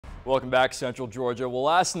Welcome back, Central Georgia. Well,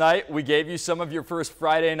 last night we gave you some of your first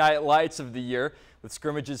Friday night lights of the year with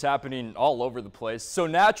scrimmages happening all over the place. So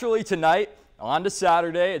naturally tonight, on to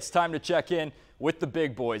Saturday, it's time to check in with the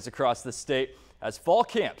big boys across the state as fall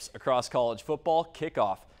camps across college football kick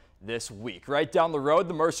off this week. Right down the road,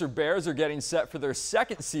 the Mercer Bears are getting set for their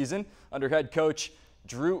second season under head coach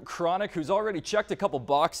Drew Cronic, who's already checked a couple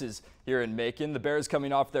boxes here in Macon. The Bears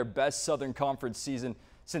coming off their best Southern Conference season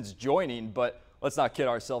since joining, but let's not kid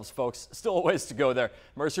ourselves, folks. Still a ways to go there.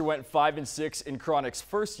 Mercer went 5-6 in Cronic's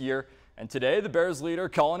first year, and today the Bears leader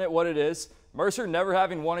calling it what it is. Mercer never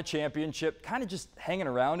having won a championship, kind of just hanging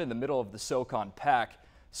around in the middle of the SoCon pack.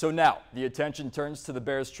 So now the attention turns to the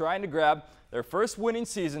Bears trying to grab their first winning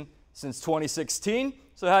season since 2016.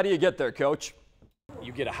 So how do you get there, Coach?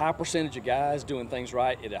 You get a high percentage of guys doing things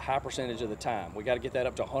right at a high percentage of the time. We got to get that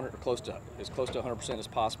up to 100 or as close to 100% as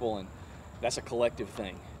possible, and that's a collective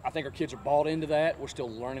thing. I think our kids are bought into that. We're still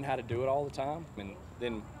learning how to do it all the time, and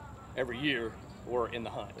then every year we're in the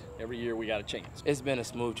hunt. Every year we got a chance. It's been a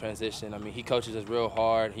smooth transition. I mean, he coaches us real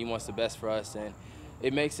hard. He wants the best for us, and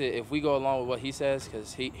it makes it, if we go along with what he says,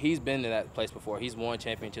 because he's been to that place before. He's won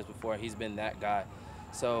championships before. He's been that guy.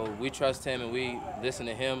 So we trust him and we listen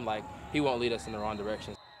to him. Like, he won't lead us in the wrong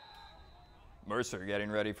direction. Mercer getting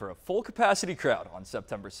ready for a full capacity crowd on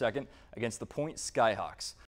September 2nd against the Point Skyhawks.